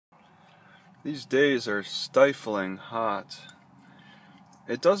These days are stifling hot.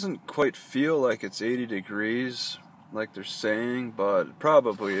 It doesn't quite feel like it's 80 degrees, like they're saying, but it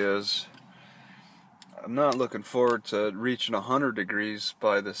probably is. I'm not looking forward to reaching 100 degrees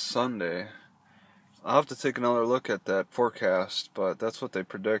by this Sunday. I'll have to take another look at that forecast, but that's what they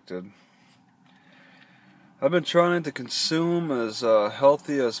predicted. I've been trying to consume as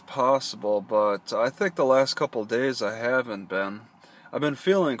healthy as possible, but I think the last couple of days I haven't been. I've been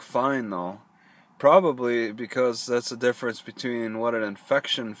feeling fine though. Probably because that's the difference between what an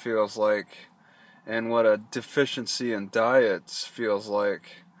infection feels like and what a deficiency in diets feels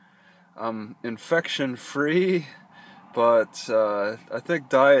like. I'm infection free, but I think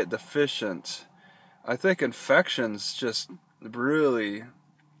diet deficient. I think infections just really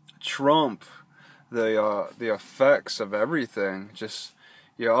trump the effects of everything. Just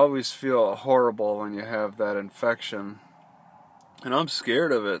you always feel horrible when you have that infection, and I'm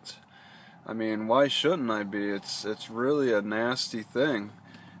scared of it. I mean, why shouldn't I be? It's really a nasty thing.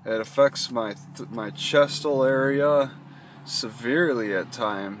 It affects my chestal area severely at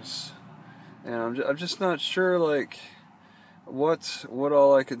times, and I'm just not sure like what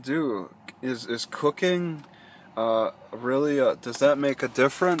all I could do. Is cooking really does that make a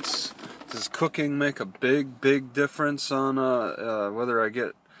difference? Does cooking make a big difference on whether I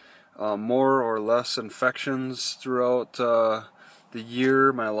get more or less infections throughout the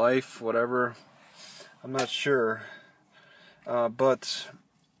year, my life, whatever? I'm not sure, but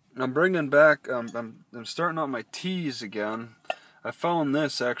I'm bringing back. I'm starting out my teas again. I found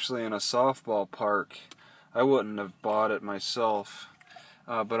this actually in a softball park. I wouldn't have bought it myself,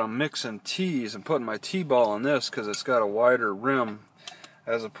 but I'm mixing teas and putting my tea ball in this because it's got a wider rim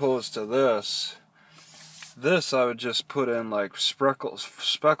as opposed to this. This I would just put in like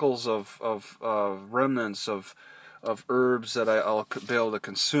speckles of remnants of herbs that I'll be able to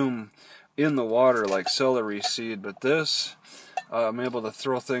consume in the water, like celery seed. But this, I'm able to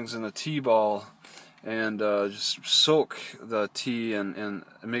throw things in the tea ball and just soak the tea and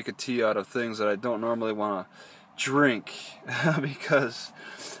make a tea out of things that I don't normally want to drink because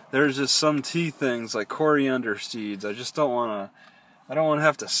there's just some tea things like coriander seeds I just don't want to. I don't want to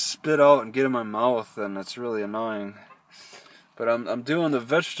have to spit out and get in my mouth, and it's really annoying. But I'm doing the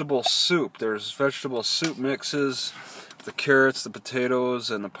vegetable soup. There's vegetable soup mixes, the carrots, the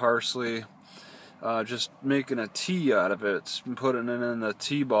potatoes, and the parsley. Just making a tea out of it, putting it in the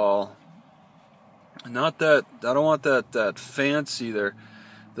tea ball. Not that I don't want that fancy there.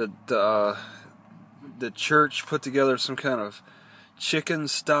 The church put together some kind of chicken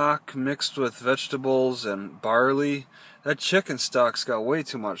stock mixed with vegetables and barley. That chicken stock's got way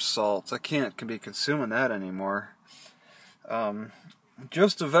too much salt. I can't be consuming that anymore.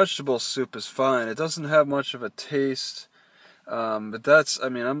 Just a vegetable soup is fine. It doesn't have much of a taste, but that's. I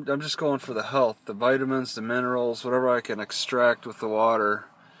mean, I'm just going for the health, the vitamins, the minerals, whatever I can extract with the water.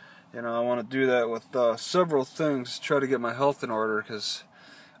 You know, I want to do that with several things. Try to get my health in order because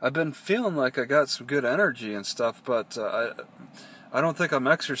I've been feeling like I got some good energy and stuff, but I don't think I'm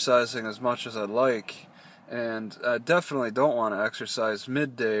exercising as much as I'd like, and I definitely don't want to exercise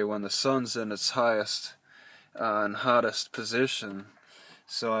midday when the sun's in its highest and hottest position.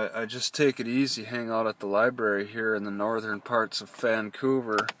 So I just take it easy, hang out at the library here in the northern parts of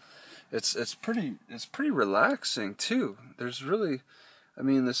Vancouver. It's pretty relaxing too. There's really, I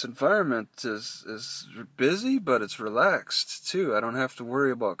mean, this environment is busy, but it's relaxed too. I don't have to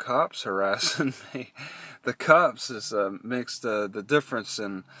worry about cops harassing me. The cops makes the difference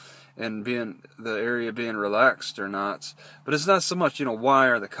in being the area being relaxed or not. But it's not so much, you know, why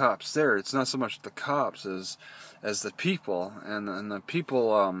are the cops there? It's not so much the cops as the people, and the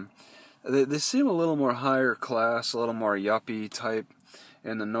people they seem a little more higher class, a little more yuppie type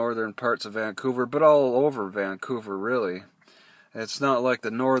in the northern parts of Vancouver, but all over Vancouver really. It's not like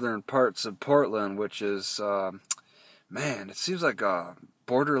the northern parts of Portland, which is, man, it seems like a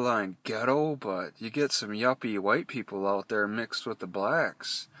borderline ghetto, but you get some yuppie white people out there mixed with the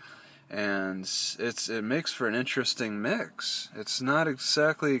blacks. And it makes for an interesting mix. It's not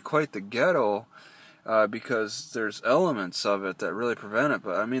exactly quite the ghetto, because there's elements of it that really prevent it.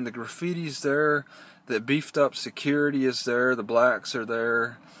 But I mean, the graffiti's there, the beefed up security is there, the blacks are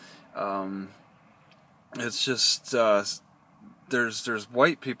there. It's just... There's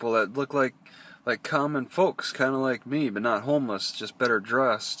white people that look like common folks, kind of like me, but not homeless, just better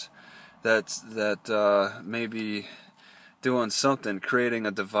dressed. That maybe doing something, creating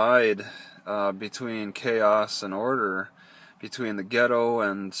a divide between chaos and order, between the ghetto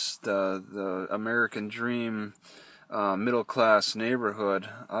and the American dream middle class neighborhood.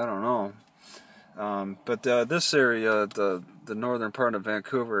 I don't know, but this area, the northern part of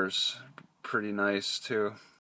Vancouver, is pretty nice too.